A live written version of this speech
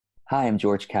Hi, I'm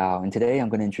George Cao, and today I'm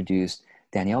going to introduce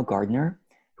Danielle Gardner,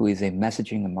 who is a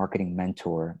messaging and marketing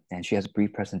mentor, and she has a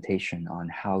brief presentation on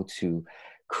how to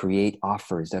create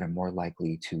offers that are more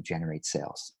likely to generate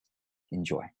sales.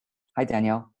 Enjoy. Hi,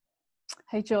 Danielle.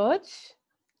 Hey, George.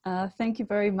 Thank you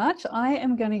very much. I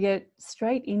am going to get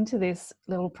straight into this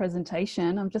little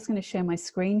presentation. I'm just going to share my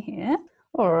screen here.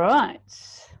 All right.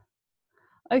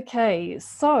 Okay,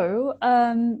 so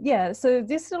so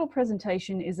this little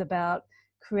presentation is about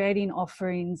creating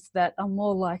offerings that are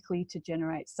more likely to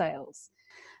generate sales.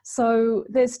 So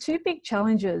there's two big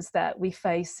challenges that we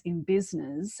face in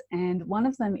business, and one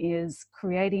of them is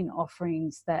creating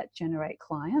offerings that generate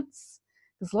clients.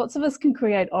 Because lots of us can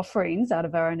create offerings out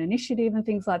of our own initiative and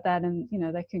things like that, and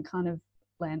they can kind of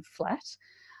land flat.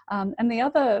 And the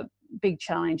other big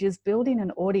challenge is building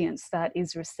an audience that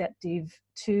is receptive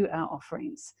to our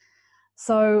offerings.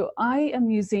 So I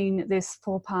am using this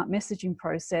 4-part messaging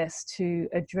process to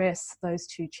address those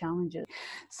two challenges.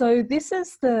 So this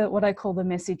is what I call the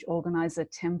message organizer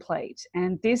template.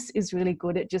 And this is really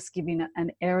good at just giving an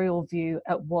aerial view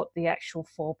at what the actual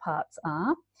 4 parts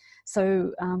are.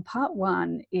 So part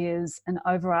 1 is an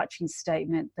overarching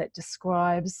statement that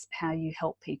describes how you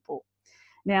help people.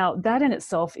 Now, that in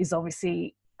itself is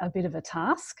obviously a bit of a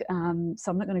task. So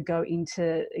I'm not going to go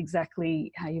into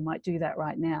exactly how you might do that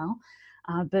right now.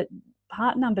 But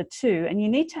part number 2, and you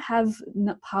need to have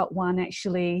part 1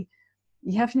 actually,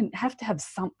 you have to have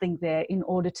something there in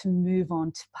order to move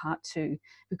on to part 2,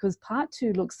 because part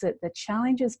 2 looks at the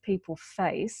challenges people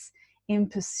face in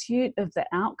pursuit of the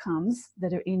outcomes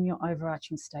that are in your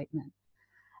overarching statement.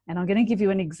 And I'm going to give you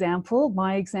an example,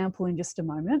 my example, in just a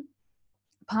moment.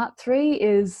 Part 3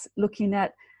 is looking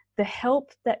at the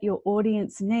help that your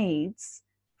audience needs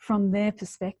from their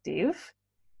perspective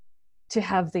to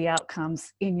have the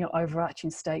outcomes in your overarching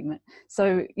statement.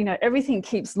 So, everything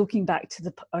keeps looking back to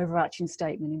the overarching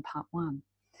statement in part 1.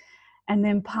 And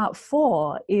then part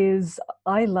 4 is,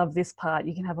 I love this part.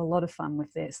 You can have a lot of fun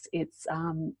with this. It's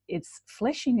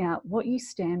fleshing out what you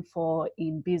stand for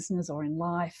in business or in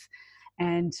life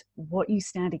and what you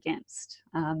stand against.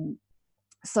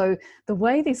 So the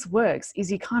way this works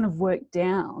is you kind of work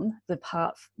down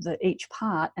each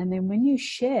part, and then when you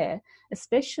share,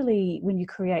 especially when you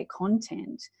create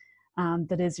content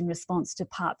that is in response to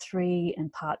part 3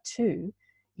 and part 2,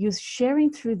 you're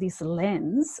sharing through this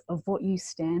lens of what you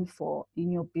stand for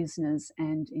in your business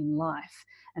and in life.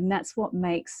 And that's what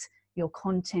makes your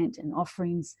content and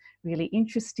offerings really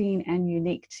interesting and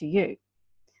unique to you.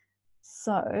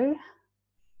 So,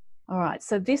 all right,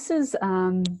 so this is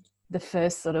the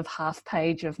first sort of half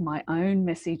page of my own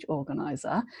message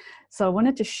organizer. So I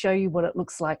wanted to show you what it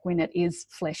looks like when it is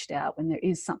fleshed out, when there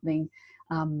is something,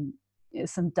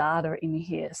 some data in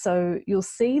here. So you'll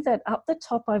see that up the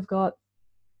top I've got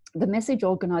the message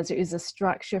organizer is a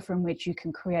structure from which you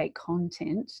can create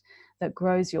content that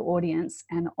grows your audience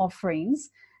and offerings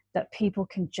that people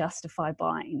can justify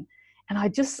buying. And I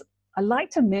like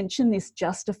to mention this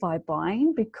justify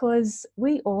buying because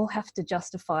we all have to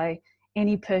justify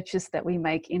any purchase that we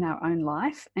make in our own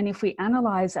life. And if we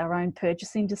analyze our own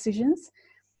purchasing decisions,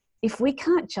 if we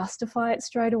can't justify it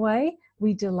straight away,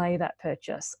 we delay that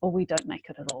purchase or we don't make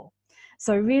it at all.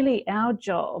 So really our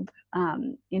job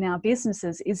in our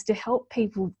businesses is to help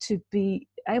people to be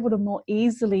able to more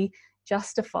easily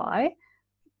justify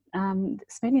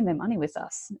spending their money with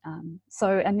us.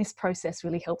 And this process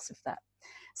really helps with that.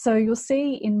 So you'll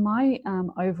see in my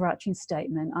overarching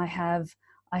statement,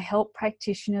 I help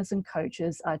practitioners and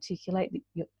coaches articulate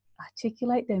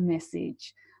their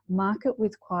message, market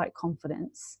with quiet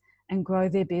confidence, and grow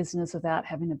their business without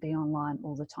having to be online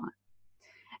all the time.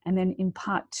 And then in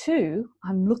part 2,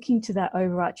 I'm looking to that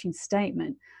overarching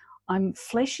statement. I'm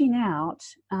fleshing out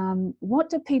what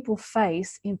do people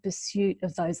face in pursuit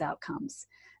of those outcomes.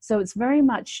 So it's very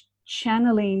much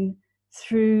channeling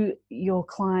through your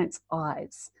client's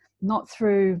eyes, not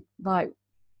through like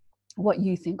what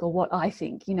you think or what I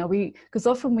think, because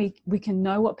often we can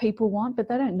know what people want, but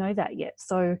they don't know that yet.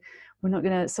 So we're not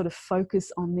going to sort of focus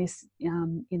on this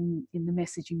in the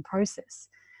messaging process.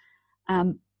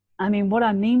 What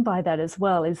I mean by that as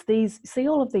well is see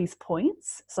all of these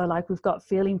points. So like we've got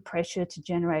feeling pressure to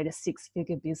generate a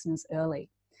 6-figure business early.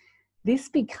 This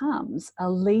becomes a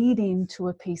lead into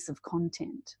a piece of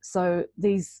content. So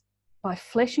by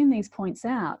fleshing these points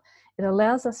out, it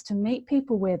allows us to meet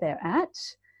people where they're at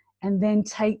and then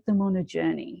take them on a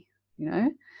journey,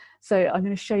 So I'm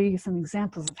going to show you some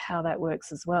examples of how that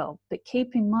works as well. But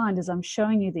keep in mind, as I'm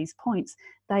showing you these points,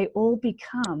 they all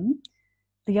become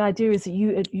the idea is that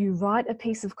you write a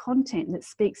piece of content that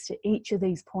speaks to each of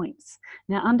these points.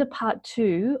 Now, under part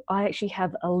 2, I actually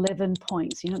have 11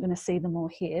 points. You're not going to see them all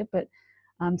here, but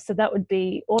so that would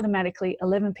be automatically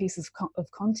 11 pieces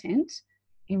of content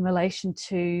in relation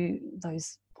to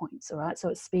those points, all right? So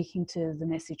it's speaking to the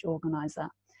message organizer.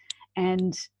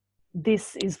 And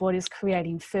this is what is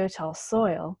creating fertile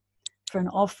soil for an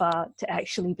offer to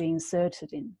actually be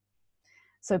inserted in.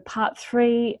 So part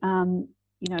 3,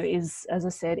 is, as I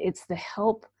said, it's the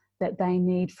help that they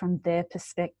need from their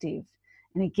perspective.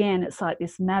 And again, it's like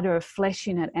this matter of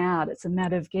fleshing it out. It's a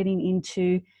matter of getting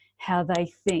into how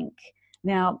they think.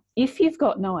 Now, if you've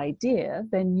got no idea,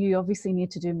 then you obviously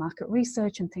need to do market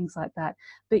research and things like that.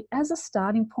 But as a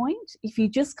starting point, if you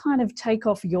just kind of take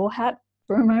off your hat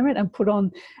for a moment and put on,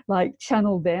 like,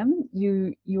 channel them,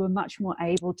 you are much more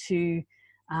able to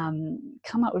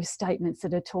come up with statements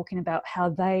that are talking about how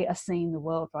they are seeing the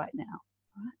world right now.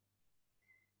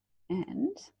 Right?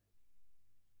 And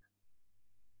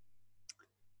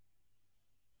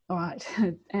all right,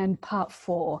 and part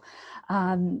 4.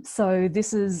 So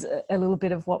this is a little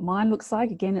bit of what mine looks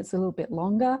like. Again, it's a little bit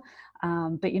longer,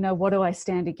 but what do I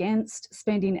stand against?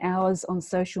 Spending hours on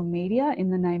social media in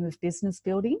the name of business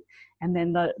building. And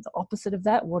then the opposite of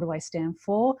that, what do I stand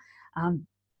for?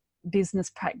 Business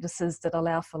practices that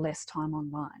allow for less time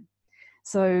online.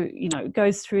 So, it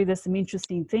goes through, there's some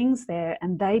interesting things there,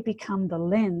 and they become the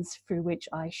lens through which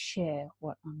I share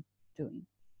what I'm doing.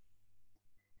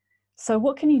 So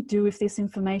what can you do with this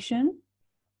information?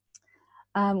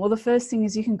 Well, the first thing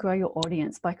is you can grow your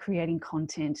audience by creating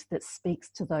content that speaks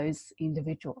to those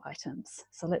individual items.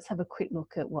 So let's have a quick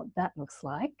look at what that looks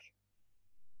like.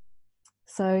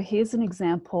 So here's an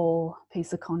example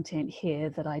piece of content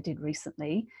here that I did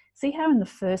recently. See how in the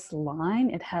first line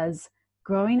it has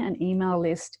growing an email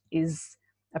list is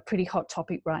a pretty hot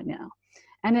topic right now.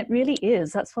 And it really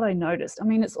is. That's what I noticed. I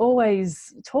mean, it's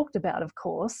always talked about, of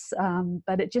course,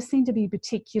 but it just seemed to be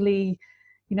particularly,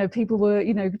 people were,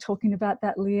 talking about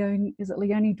that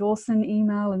Leonie Dawson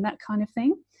email and that kind of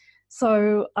thing.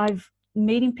 So I've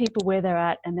meeting people where they're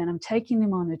at, and then I'm taking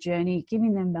them on a journey,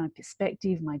 giving them my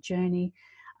perspective, my journey,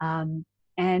 and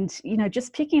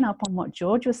just picking up on what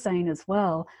George was saying as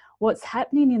well. What's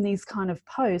happening in these kind of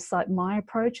posts, like my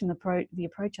approach and the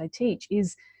approach I teach,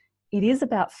 is it is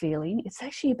about feeling. It's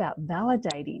actually about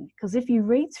validating, because if you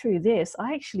read through this,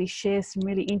 I actually share some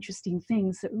really interesting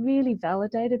things that really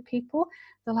validated people.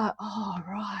 They're like, oh,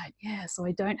 right, yeah, so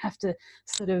I don't have to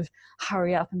sort of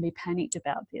hurry up and be panicked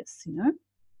about this,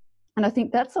 And I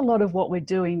think that's a lot of what we're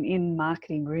doing in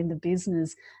marketing. We're in the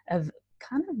business of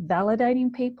kind of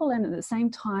validating people, and at the same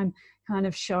time kind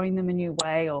of showing them a new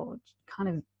way, or kind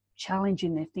of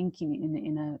challenging their thinking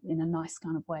in a nice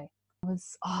kind of way.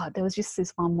 There was just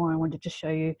this one more I wanted to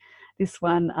show you. This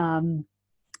one,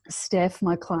 Steph,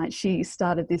 my client, she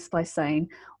started this by saying,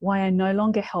 why I no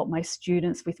longer help my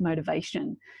students with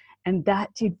motivation. And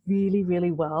that did really,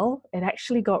 really well. It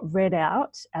actually got read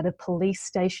out at a police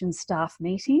station staff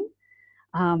meeting,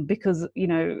 because,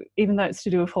 even though it's to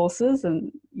do with horses,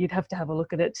 and you'd have to have a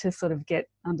look at it to sort of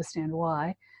understand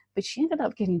why. But she ended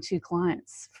up getting 2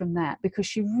 clients from that, because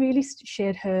she really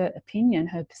shared her opinion,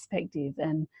 her perspective,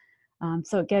 and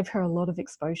so it gave her a lot of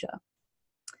exposure.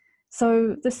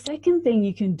 So the second thing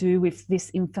you can do with this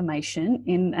information,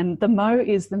 and the MO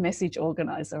is the message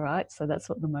organizer, right? So that's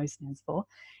what the MO stands for,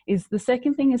 is the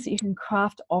second thing is that you can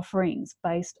craft offerings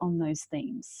based on those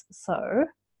themes. So I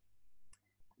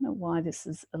don't know why this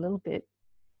is a little bit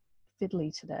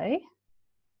fiddly today.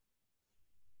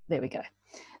 There we go.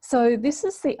 So this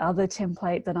is the other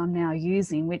template that I'm now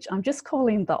using, which I'm just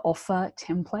calling the offer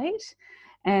template.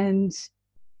 And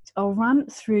I'll run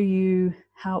through you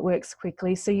how it works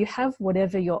quickly. So you have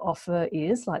whatever your offer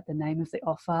is, like the name of the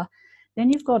offer. Then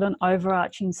you've got an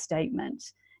overarching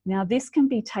statement. Now this can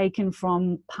be taken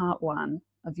from part 1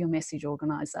 of your message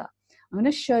organizer. I'm going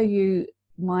to show you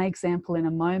my example in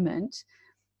a moment.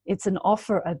 It's an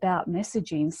offer about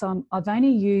messaging. So I've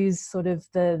only used sort of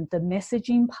the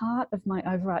messaging part of my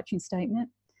overarching statement.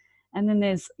 And then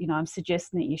there's, I'm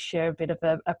suggesting that you share a bit of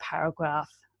a paragraph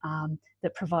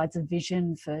that provides a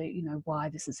vision for, why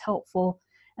this is helpful.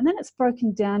 And then it's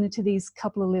broken down into these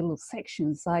couple of little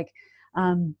sections, like,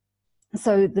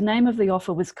 so the name of the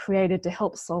offer was created to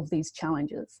help solve these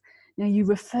challenges. Now you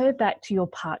refer back to your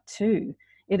part 2.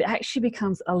 It actually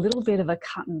becomes a little bit of a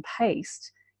cut and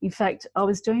paste. In fact, I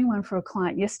was doing one for a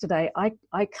client yesterday.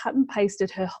 I cut and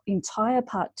pasted her entire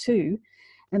part 2,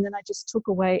 and then I just took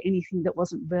away anything that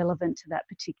wasn't relevant to that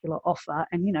particular offer,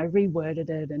 and reworded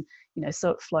it, and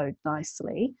so it flowed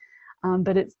nicely.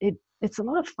 But it it's a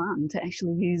lot of fun to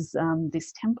actually use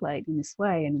this template in this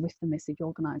way and with the message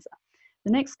organizer.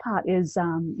 The next part is,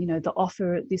 you know, the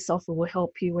offer, this offer will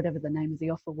help you, whatever the name of the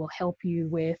offer will help you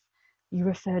with, you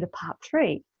refer to part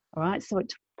 3. All right, so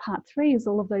part 3 is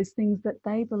all of those things that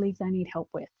they believe they need help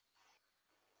with.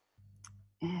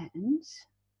 And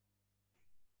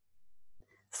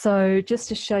so just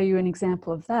to show you an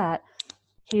example of that,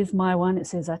 here's my one. It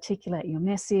says articulate your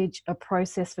message, a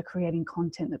process for creating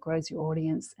content that grows your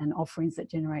audience and offerings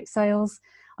that generate sales.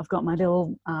 I've got my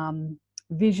little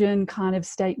vision kind of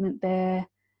statement there.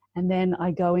 And then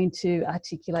I go into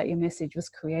articulate your message was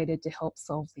created to help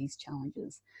solve these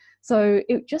challenges. So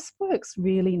it just works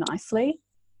really nicely.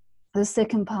 The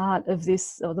second part of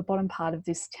this, or the bottom part of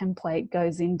this template,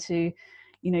 goes into,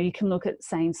 you know, you can look at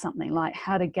saying something like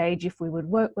how to gauge if we would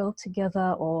work well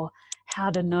together, or how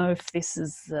to know if this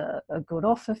is a good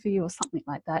offer for you, or something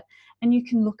like that. And you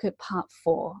can look at part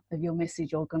 4 of your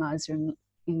message organizer and,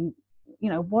 in, you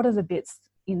know, what are the bits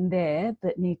in there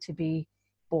that need to be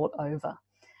brought over.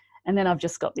 And then I've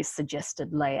just got this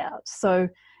suggested layout. So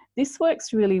this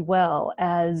works really well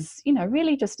as, you know,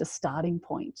 really just a starting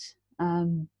point.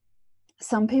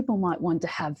 Some people might want to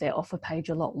have their offer page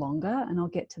a lot longer, and I'll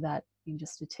get to that in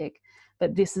just a tick.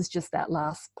 But this is just that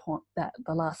last point, that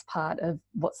the last part of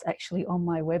what's actually on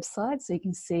my website. So you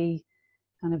can see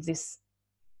kind of this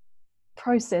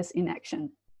process in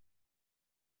action.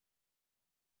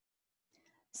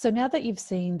 So now that you've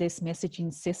seen this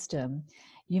messaging system,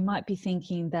 you might be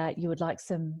thinking that you would like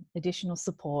some additional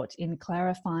support in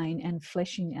clarifying and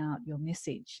fleshing out your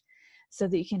message so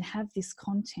that you can have this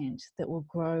content that will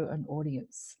grow an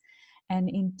audience. And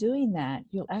in doing that,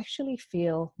 you'll actually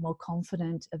feel more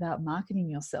confident about marketing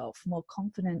yourself, more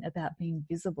confident about being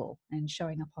visible and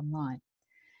showing up online.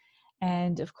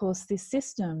 And of course, this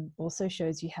system also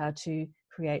shows you how to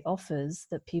create offers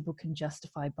that people can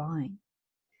justify buying.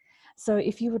 So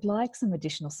if you would like some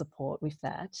additional support with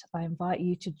that, I invite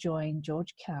you to join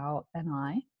George Cow and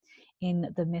I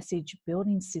in the message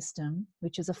building system,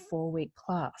 which is a 4-week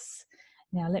class.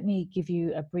 Now, let me give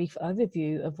you a brief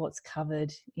overview of what's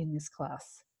covered in this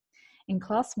class. In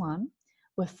class 1,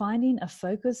 we're finding a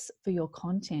focus for your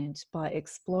content by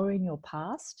exploring your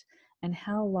past and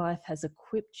how life has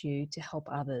equipped you to help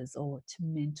others or to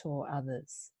mentor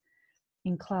others.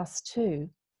 In class 2,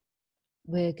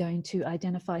 we're going to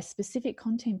identify specific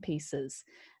content pieces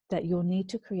that you'll need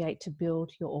to create to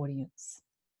build your audience.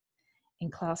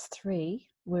 In class 3,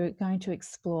 we're going to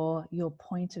explore your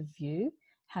point of view,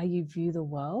 how you view the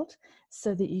world,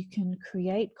 so that you can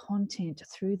create content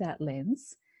through that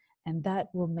lens, and that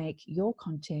will make your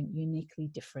content uniquely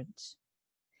different.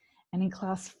 And in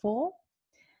class 4,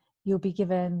 you'll be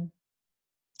given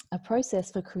a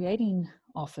process for creating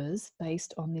offers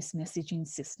based on this messaging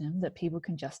system that people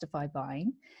can justify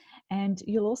buying. And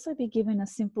you'll also be given a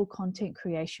simple content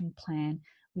creation plan,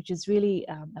 which is really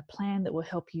a plan that will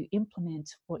help you implement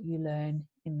what you learn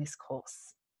in this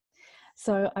course.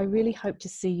 So I really hope to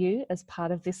see you as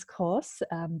part of this course.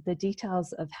 The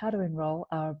details of how to enroll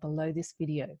are below this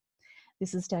video.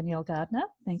 This is Danielle Gardner.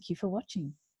 Thank you for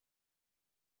watching.